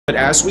But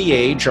as we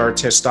age, our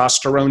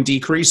testosterone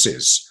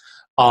decreases.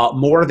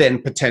 More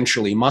than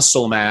potentially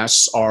muscle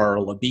mass, our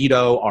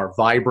libido, our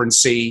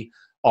vibrancy,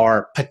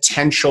 our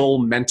potential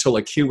mental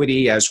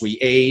acuity as we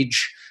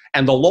age,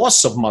 and the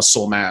loss of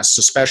muscle mass,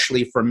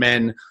 especially for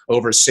men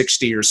over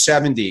 60 or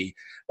 70.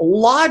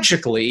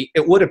 Logically,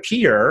 it would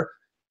appear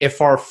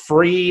if our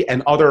free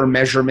and other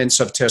measurements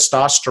of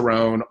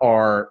testosterone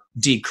are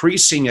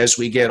decreasing as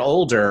we get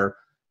older,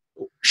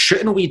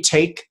 shouldn't we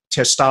take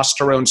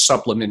testosterone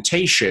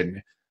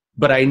supplementation?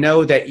 But I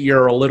know that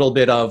you're a little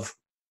bit of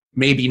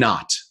maybe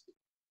not.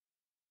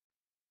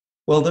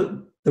 Well,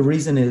 the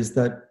reason is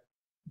that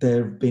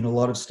there have been a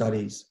lot of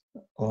studies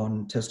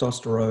on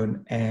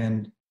testosterone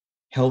and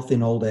health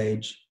in old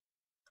age,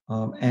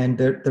 and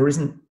there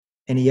isn't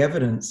any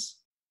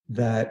evidence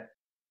that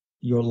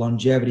your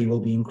longevity will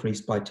be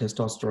increased by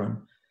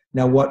testosterone.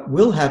 Now, what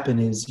will happen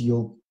is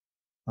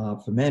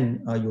for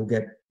men, you'll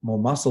get more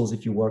muscles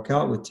if you work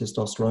out with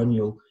testosterone.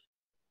 You'll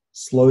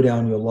slow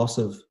down your loss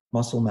of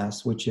muscle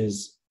mass, which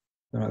is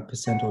a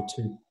percent or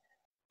two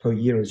per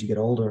year as you get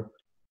older.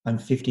 I'm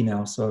 50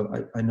 now,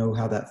 so I know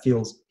how that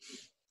feels.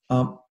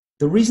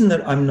 The reason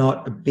that I'm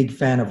not a big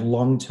fan of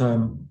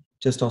long-term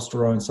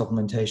testosterone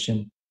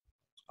supplementation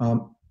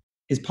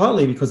is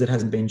partly because it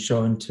hasn't been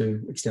shown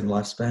to extend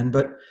lifespan,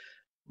 but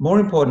more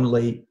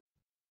importantly,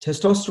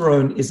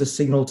 testosterone is a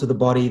signal to the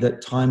body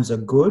that times are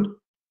good,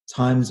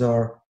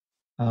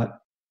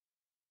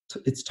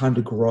 it's time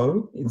to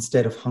grow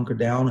instead of hunker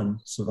down and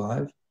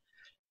survive.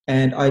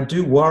 And I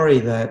do worry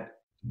that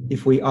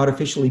if we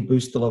artificially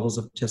boost the levels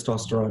of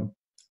testosterone,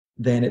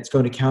 then it's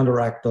going to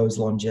counteract those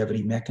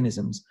longevity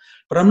mechanisms.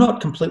 But I'm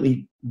not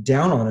completely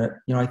down on it.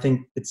 I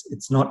think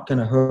it's not going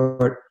to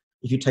hurt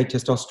if you take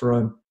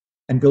testosterone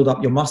and build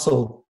up your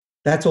muscle.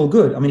 That's all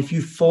good. I mean, if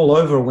you fall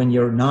over when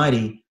you're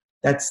 90,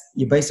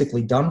 you're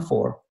basically done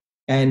for.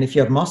 And if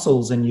you have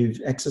muscles and you've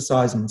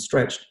exercised and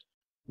stretched,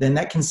 then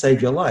that can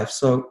save your life.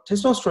 So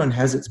testosterone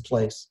has its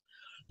place.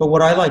 But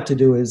what I like to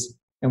do is,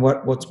 and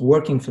what's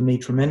working for me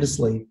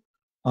tremendously,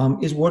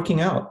 is working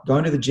out,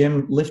 going to the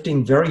gym,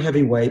 lifting very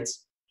heavy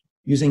weights,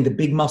 using the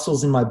big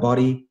muscles in my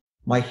body,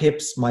 my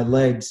hips, my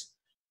legs,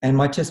 and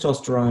my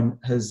testosterone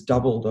has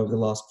doubled over the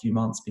last few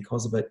months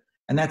because of it.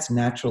 And that's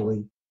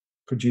naturally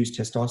produced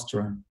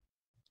testosterone.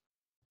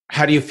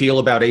 How do you feel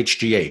about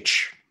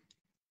HGH?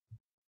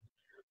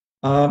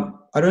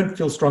 I don't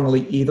feel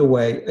strongly either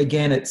way.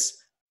 Again,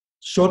 it's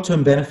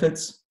short-term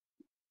benefits.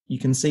 You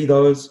can see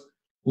those.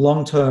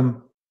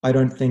 Long-term, I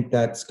don't think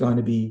that's going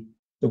to be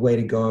the way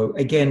to go.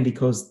 Again,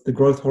 because the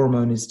growth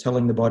hormone is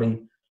telling the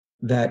body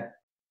that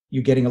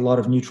you're getting a lot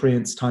of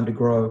nutrients, time to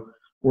grow.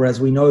 Whereas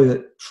we know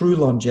that true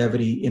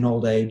longevity in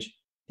old age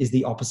is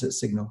the opposite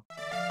signal.